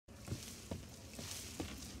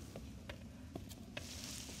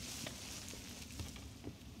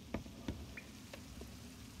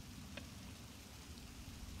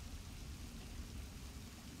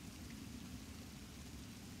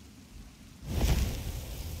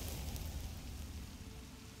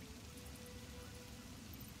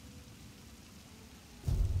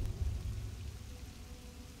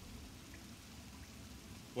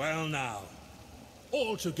Well now,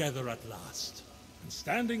 all together at last, and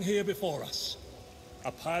standing here before us,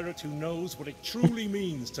 a pirate who knows what it truly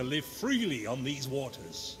means to live freely on these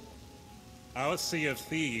waters. Our Sea of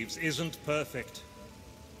Thieves isn't perfect.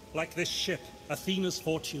 Like this ship, Athena's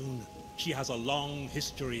Fortune, she has a long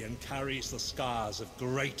history and carries the scars of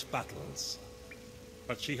great battles.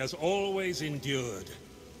 But she has always endured.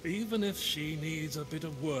 Even if she needs a bit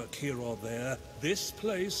of work here or there, this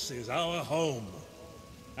place is our home.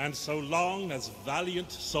 And so long as valiant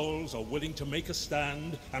souls are willing to make a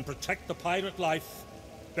stand and protect the pirate life,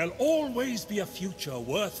 there'll always be a future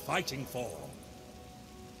worth fighting for.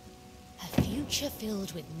 A future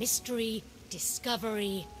filled with mystery,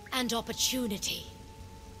 discovery, and opportunity.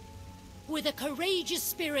 With a courageous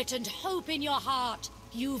spirit and hope in your heart,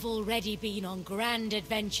 you've already been on grand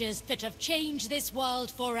adventures that have changed this world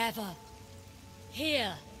forever.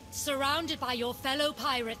 Here, surrounded by your fellow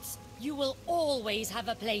pirates, you will always have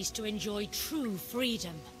a place to enjoy true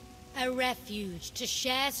freedom. A refuge to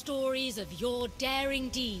share stories of your daring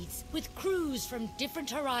deeds with crews from different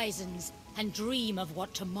horizons and dream of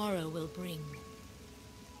what tomorrow will bring.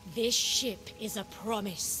 This ship is a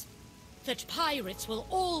promise that pirates will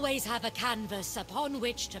always have a canvas upon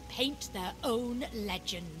which to paint their own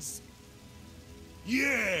legends.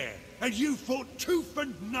 Yeah, and you fought tooth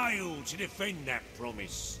and nail to defend that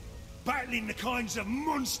promise. Battling the kinds of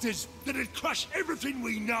monsters that'd crush everything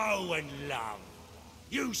we know and love.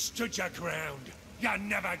 You stood your ground, you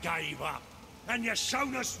never gave up, and you've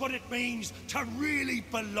shown us what it means to really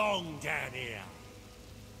belong down here.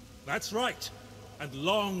 That's right, and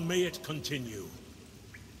long may it continue.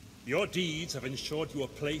 Your deeds have ensured you a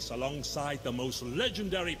place alongside the most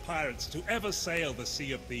legendary pirates to ever sail the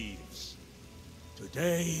Sea of Thieves.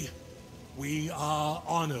 Today, we are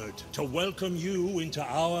honored to welcome you into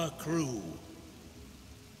our crew.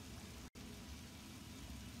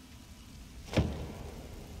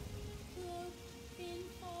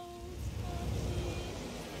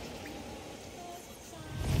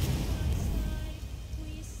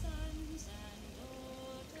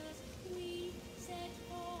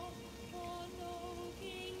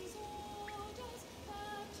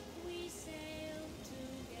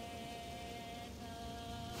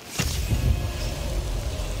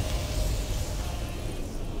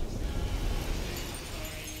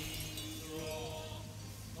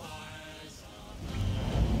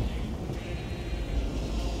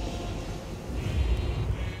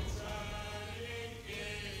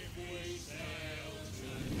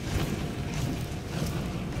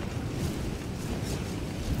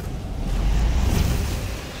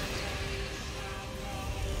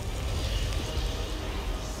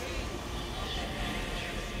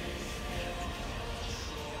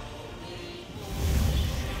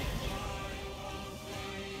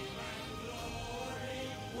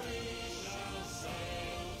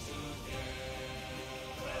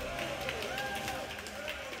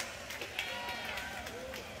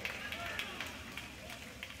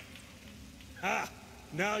 Ah,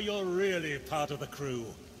 now you're really part of the crew.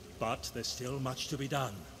 But there's still much to be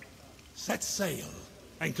done. Set sail,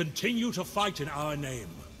 and continue to fight in our name.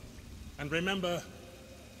 And remember,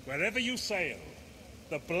 wherever you sail,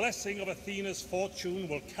 the blessing of Athena's fortune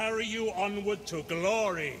will carry you onward to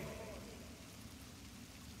glory.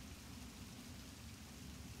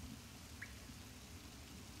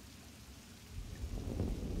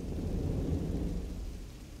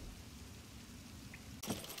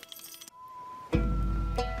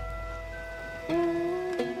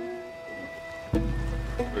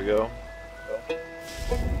 Here we go.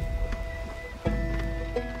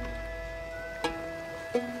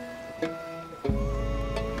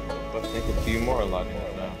 Let's take a few more, a lot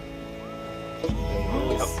more now.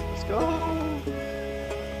 Let's go.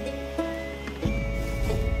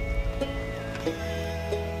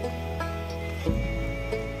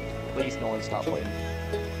 Please, no one stop playing. I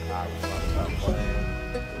will not stop playing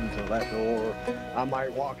until that door. I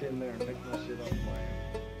might walk in there and pick my shit up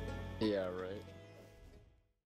playing. Yeah, right.